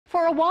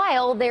For a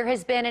while, there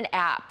has been an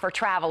app for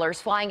travelers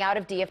flying out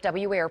of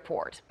DFW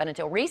Airport. But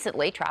until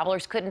recently,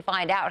 travelers couldn't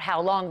find out how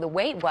long the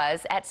wait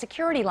was at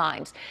security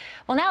lines.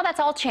 Well, now that's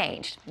all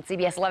changed. And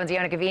CBS 11's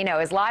Yona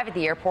Gavino is live at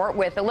the airport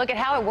with a look at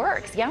how it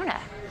works. Yona.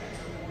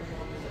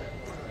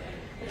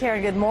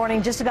 Karen, good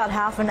morning. Just about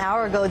half an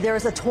hour ago, there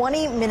was a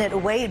 20-minute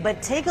wait,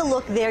 but take a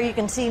look there. You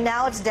can see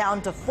now it's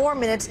down to 4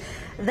 minutes.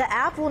 The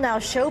app will now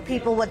show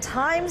people what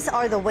times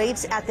are the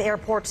waits at the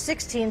airport's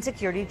 16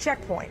 security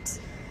checkpoints.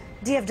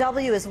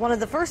 DFW is one of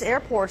the first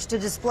airports to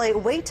display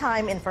wait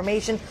time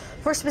information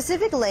for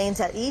specific lanes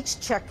at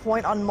each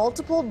checkpoint on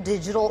multiple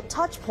digital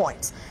touch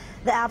points.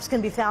 The apps can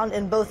be found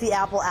in both the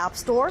Apple App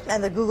Store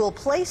and the Google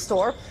Play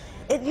Store.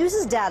 It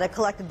uses data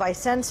collected by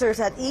sensors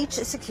at each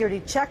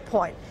security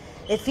checkpoint.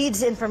 It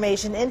feeds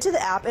information into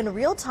the app in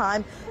real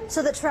time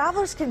so that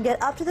travelers can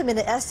get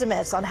up-to-the-minute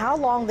estimates on how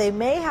long they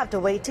may have to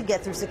wait to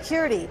get through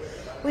security.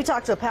 We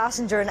talked to a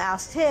passenger and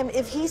asked him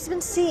if he's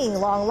been seeing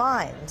long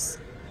lines.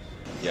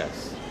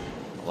 Yes,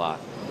 a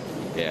lot.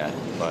 Yeah,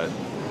 but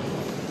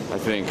I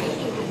think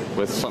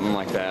with something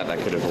like that, I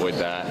could avoid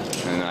that,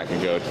 and then I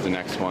could go to the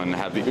next one,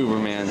 have the Uber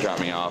man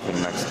drop me off at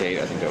the next gate.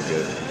 I think that would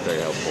be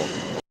very helpful.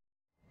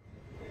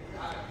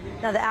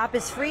 Now, the app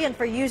is free, and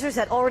for users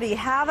that already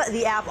have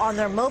the app on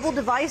their mobile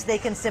device, they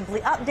can simply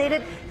update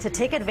it to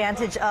take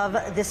advantage of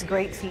this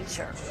great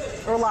feature.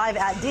 We're live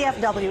at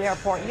DFW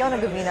Airport.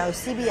 Yona Gavino,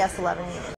 CBS 11 News.